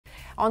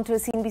On to a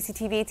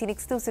CNBC-TV18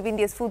 exclusive.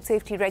 India's food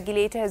safety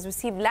regulator has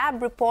received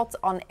lab reports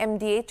on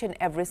MDH and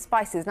Everest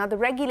spices. Now, the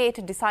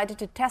regulator decided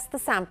to test the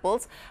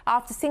samples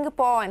after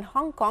Singapore and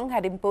Hong Kong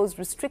had imposed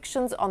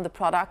restrictions on the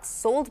products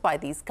sold by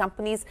these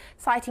companies,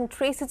 citing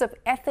traces of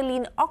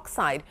ethylene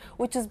oxide,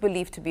 which is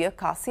believed to be a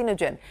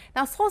carcinogen.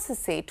 Now, sources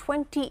say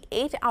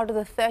 28 out of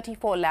the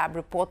 34 lab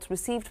reports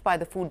received by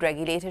the food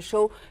regulator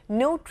show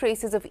no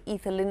traces of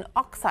ethylene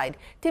oxide.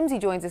 Timsy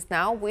joins us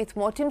now with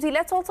more. Timsy,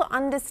 let's also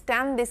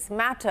understand this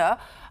matter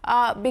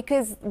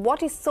because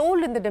what is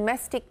sold in the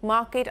domestic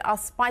market are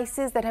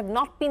spices that have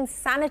not been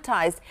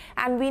sanitized,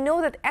 and we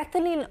know that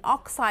ethylene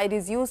oxide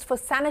is used for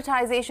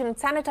sanitization, and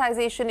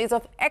sanitization is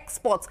of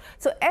exports.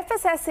 So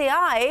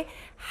FSSAI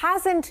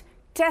hasn't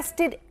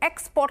tested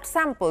export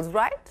samples,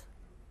 right?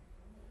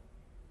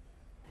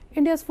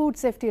 India's food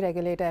safety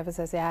regulator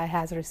FSSAI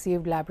has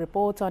received lab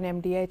reports on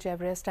MDH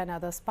Everest and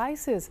other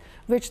spices,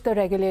 which the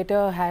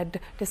regulator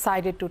had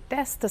decided to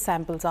test the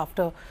samples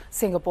after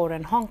Singapore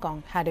and Hong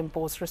Kong had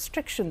imposed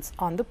restrictions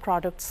on the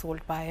products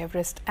sold by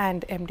Everest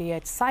and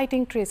MDH,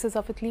 citing traces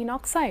of ethylene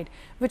oxide,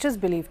 which is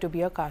believed to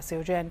be a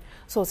carcinogen.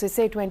 Sources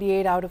say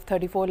 28 out of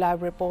 34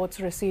 lab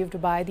reports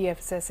received by the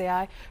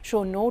FSSAI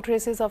show no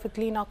traces of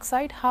ethylene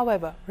oxide.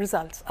 However,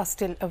 results are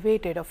still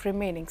awaited of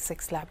remaining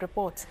 6 lab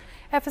reports.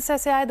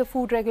 FSSAI, the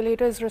food regulator,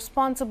 is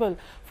responsible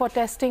for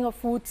testing of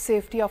food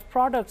safety of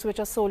products which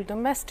are sold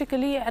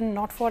domestically and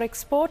not for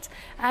exports,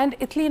 and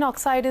ethylene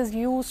oxide is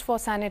used for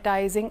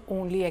sanitizing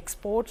only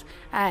exports,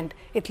 and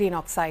ethylene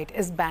oxide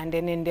is banned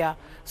in India.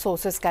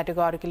 Sources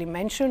categorically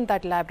mentioned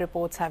that lab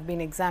reports have been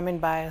examined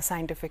by a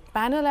scientific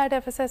panel at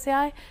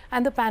FSSAI,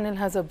 and the panel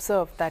has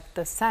observed that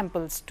the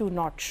samples do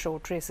not show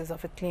traces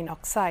of ethylene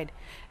oxide.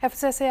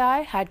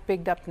 FSSAI had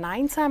picked up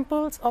 9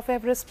 samples of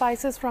Everest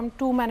spices from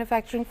 2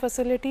 manufacturing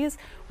facilities,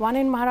 one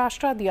in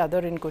Maharashtra, the other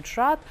in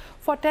Gujarat,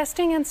 for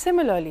testing, and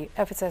similarly,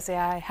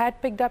 FSSAI had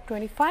picked up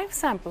 25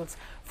 samples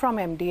from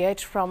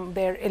MDH from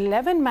their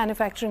 11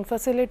 manufacturing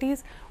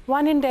facilities,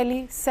 1 in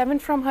Delhi, 7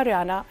 from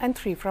Haryana and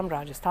 3 from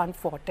Rajasthan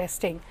for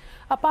testing.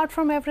 Apart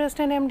from Everest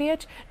and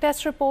MDH,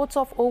 test reports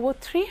of over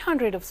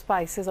 300 of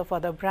spices of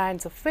other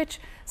brands, of which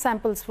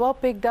samples were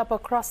picked up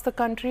across the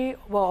country,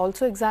 were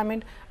also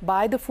examined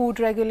by the food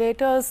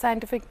regulator's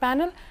scientific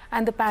panel,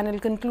 and the panel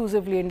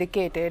conclusively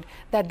indicated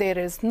that there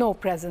is no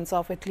presence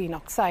of ethylene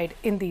oxide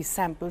in these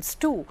samples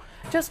too.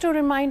 Just to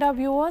remind our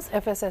viewers,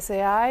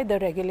 FSSAI, the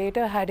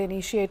regulator, had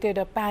initiated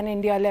a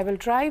pan-India level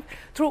drive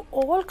through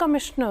all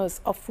commissioners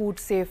of food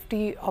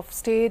safety of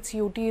states,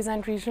 UTs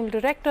and regional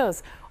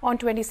directors on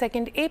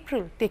 22nd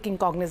April, taking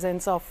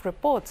cognizance of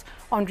reports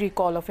on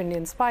recall of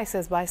Indian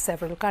spices by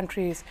several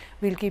countries.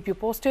 We'll keep you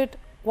posted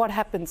what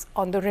happens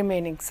on the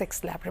remaining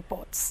 6 lab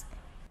reports.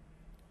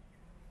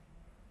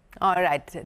 All right.